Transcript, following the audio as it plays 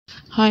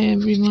Hi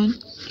everyone,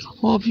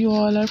 hope you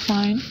all are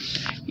fine.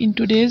 In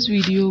today's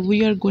video,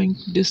 we are going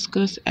to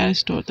discuss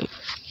Aristotle.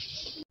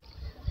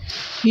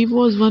 He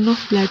was one of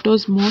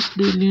Plato's most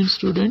brilliant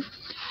students.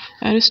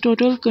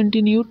 Aristotle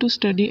continued to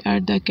study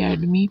at the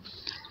academy.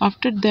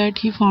 After that,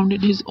 he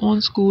founded his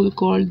own school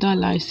called the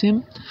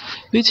Lyceum,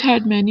 which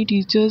had many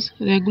teachers,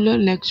 regular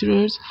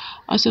lecturers,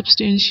 a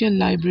substantial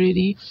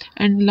library,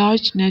 and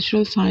large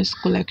natural science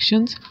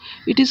collections.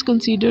 It is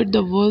considered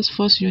the world's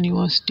first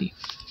university.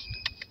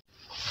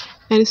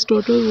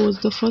 Aristotle was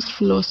the first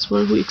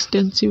philosopher who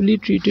extensively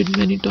treated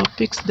many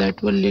topics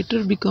that would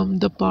later become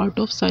the part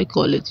of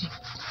psychology.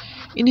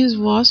 In his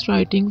vast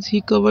writings, he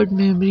covered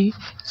memory,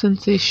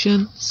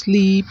 sensation,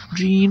 sleep,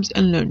 dreams,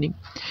 and learning.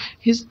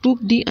 His book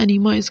De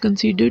Anima is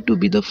considered to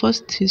be the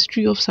first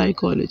history of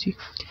psychology.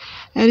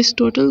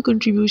 Aristotle's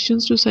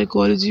contributions to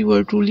psychology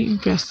were truly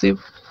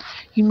impressive.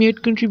 He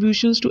made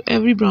contributions to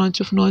every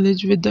branch of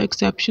knowledge with the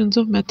exceptions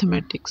of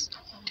mathematics.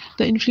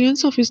 The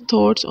influence of his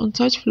thoughts on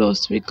such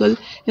philosophical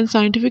and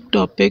scientific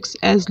topics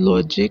as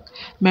logic,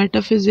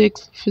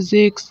 metaphysics,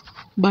 physics,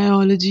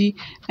 biology,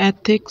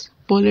 ethics,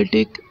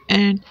 politics,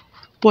 and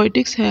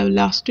poetics have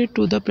lasted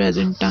to the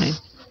present time.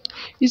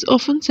 It is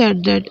often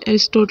said that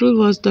Aristotle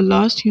was the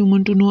last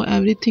human to know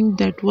everything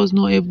that was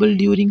knowable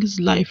during his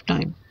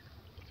lifetime.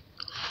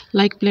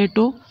 Like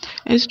Plato,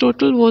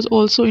 Aristotle was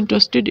also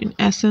interested in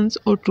essence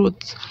or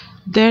truths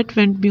that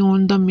went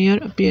beyond the mere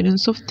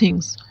appearance of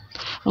things.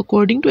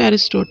 According to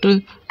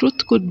Aristotle,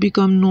 truth could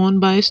become known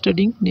by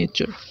studying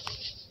nature.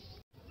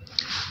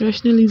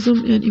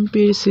 Rationalism and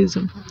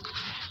Empiricism.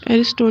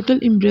 Aristotle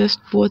embraced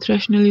both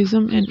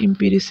rationalism and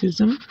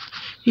empiricism.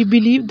 He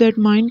believed that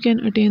mind can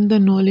attain the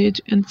knowledge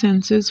and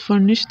senses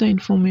furnish the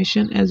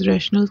information as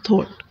rational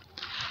thought.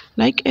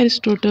 Like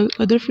Aristotle,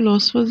 other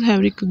philosophers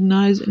have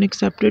recognized and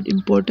accepted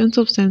importance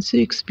of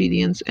sensory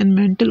experience and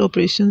mental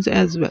operations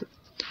as well.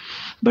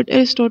 But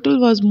Aristotle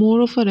was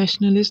more of a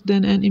rationalist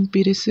than an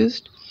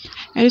empiricist.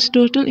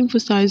 Aristotle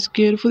emphasized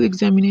careful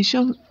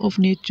examination of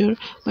nature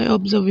by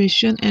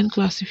observation and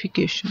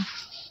classification.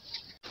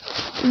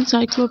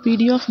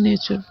 Encyclopedia of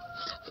Nature.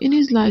 In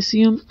his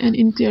Lyceum, an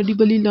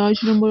incredibly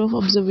large number of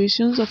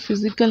observations of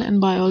physical and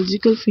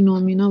biological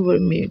phenomena were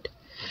made.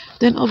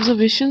 Then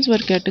observations were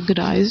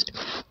categorized.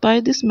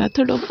 By this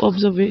method of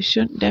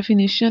observation,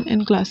 definition,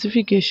 and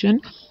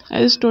classification,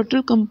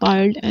 Aristotle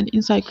compiled an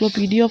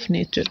Encyclopedia of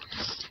Nature.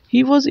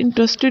 He was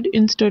interested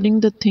in studying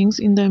the things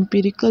in the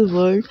empirical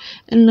world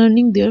and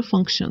learning their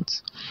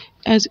functions.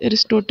 As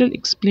Aristotle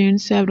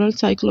explained several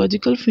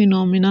psychological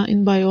phenomena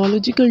in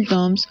biological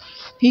terms,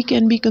 he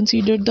can be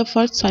considered the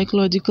first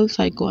psychological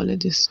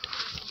psychologist.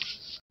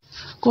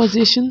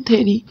 Causation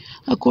theory.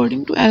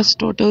 According to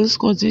Aristotle's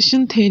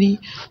causation theory,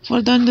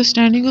 for the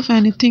understanding of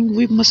anything,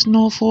 we must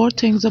know four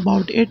things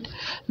about it,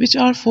 which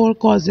are four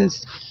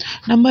causes.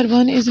 Number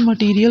one is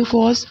material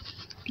cause.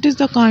 It is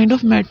the kind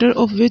of matter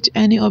of which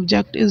any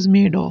object is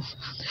made of.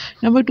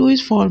 Number two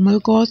is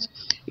formal cause.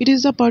 It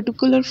is the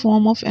particular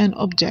form of an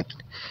object.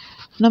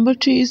 Number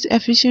three is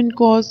efficient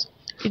cause.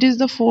 It is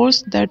the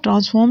force that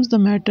transforms the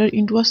matter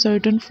into a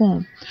certain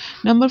form.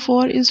 Number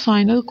four is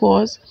final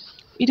cause.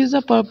 It is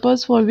the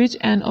purpose for which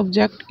an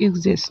object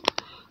exists.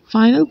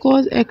 Final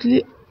cause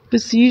actually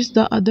precedes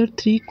the other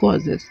three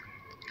causes.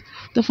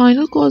 The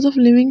final cause of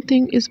living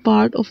thing is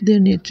part of their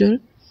nature.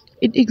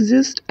 It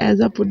exists as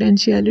a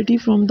potentiality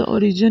from the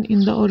origin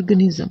in the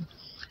organism.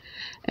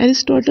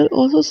 Aristotle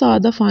also saw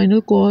the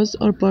final cause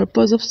or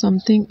purpose of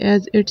something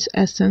as its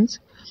essence.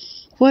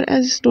 For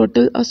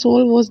Aristotle, a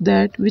soul was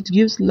that which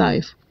gives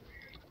life.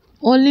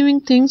 All living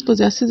things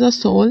possesses a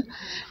soul,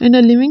 and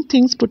a living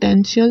thing's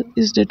potential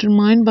is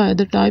determined by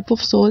the type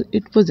of soul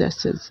it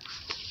possesses.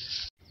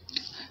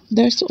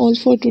 That's all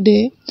for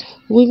today.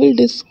 We will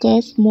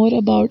discuss more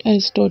about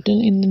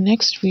Aristotle in the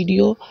next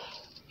video.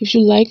 If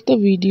you like the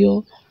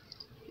video,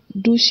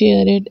 do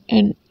share it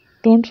and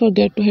don't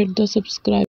forget to hit the subscribe.